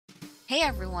Hey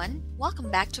everyone,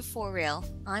 welcome back to For Real.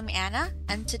 I'm Anna,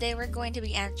 and today we're going to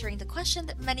be answering the question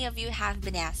that many of you have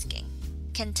been asking.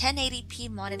 Can 1080p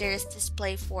monitors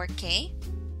display 4K?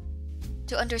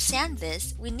 To understand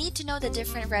this, we need to know the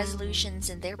different resolutions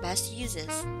and their best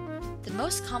uses. The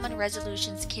most common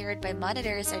resolutions carried by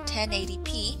monitors are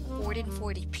 1080p,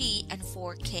 1440p, and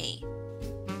 4K.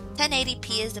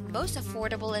 1080p is the most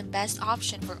affordable and best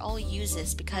option for all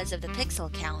uses because of the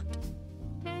pixel count.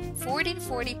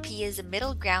 1440p is the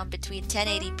middle ground between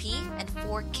 1080p and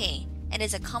 4K and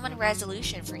is a common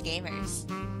resolution for gamers.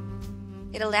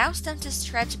 It allows them to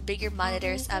stretch bigger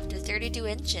monitors up to 32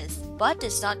 inches, but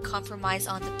does not compromise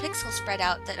on the pixel spread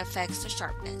out that affects the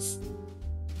sharpness.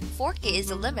 4K is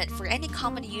the limit for any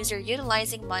common user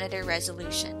utilizing monitor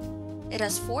resolution. It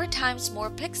has 4 times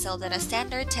more pixels than a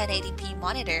standard 1080p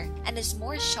monitor and is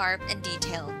more sharp and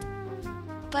detailed.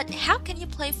 But how can you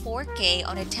play 4K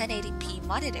on a 1080p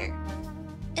monitor?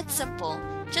 It's simple.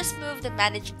 Just move the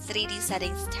Manage 3D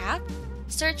Settings tab,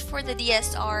 search for the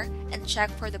DSR, and check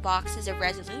for the boxes of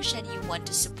resolution you want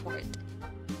to support.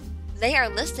 They are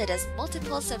listed as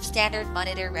multiples of standard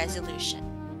monitor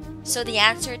resolution. So the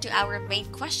answer to our main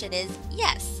question is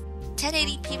yes,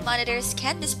 1080p monitors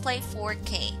can display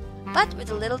 4K, but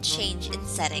with a little change in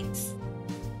settings.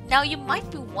 Now you might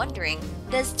be wondering,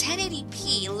 does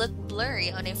 1080p look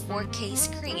blurry on a 4K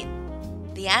screen?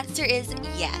 The answer is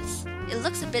yes. It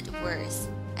looks a bit worse,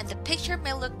 and the picture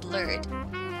may look blurred,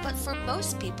 but for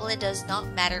most people it does not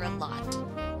matter a lot.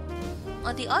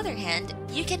 On the other hand,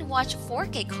 you can watch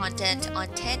 4K content on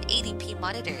 1080p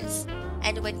monitors,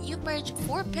 and when you merge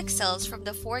 4 pixels from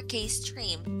the 4K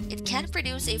stream, it can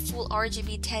produce a full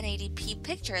RGB 1080p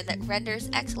picture that renders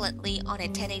excellently on a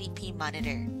 1080p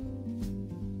monitor.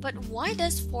 But why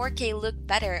does 4K look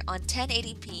better on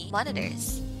 1080p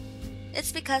monitors?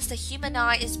 It's because the human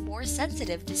eye is more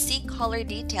sensitive to see color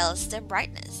details than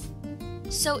brightness.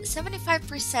 So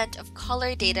 75% of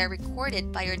color data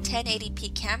recorded by your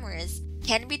 1080p cameras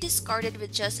can be discarded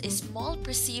with just a small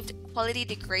perceived quality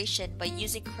degradation by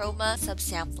using chroma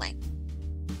subsampling.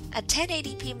 A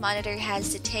 1080p monitor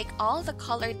has to take all the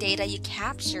color data you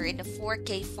capture in the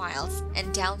 4K files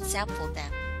and downsample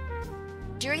them.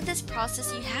 During this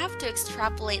process, you have to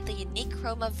extrapolate the unique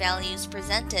chroma values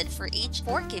presented for each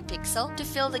 4K pixel to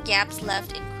fill the gaps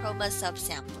left in chroma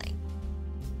subsampling.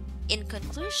 In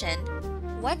conclusion,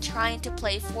 when trying to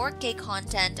play 4K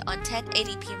content on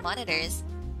 1080p monitors,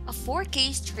 a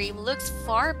 4K stream looks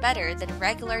far better than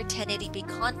regular 1080p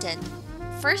content,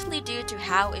 firstly due to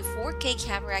how a 4K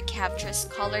camera captures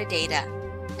color data,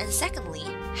 and secondly,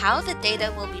 how the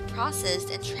data will be processed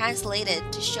and translated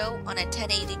to show on a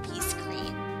 1080p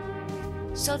screen.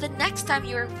 So the next time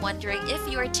you're wondering if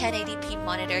your 1080p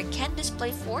monitor can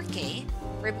display 4K,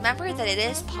 remember that it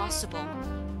is possible.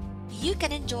 You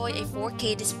can enjoy a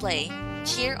 4K display,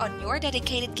 cheer on your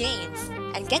dedicated games,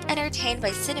 and get entertained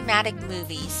by cinematic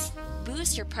movies.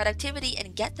 Boost your productivity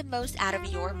and get the most out of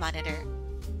your monitor.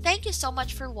 Thank you so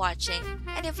much for watching,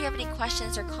 and if you have any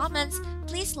questions or comments,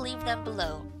 please leave them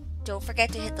below. Don't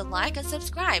forget to hit the like and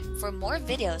subscribe for more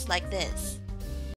videos like this.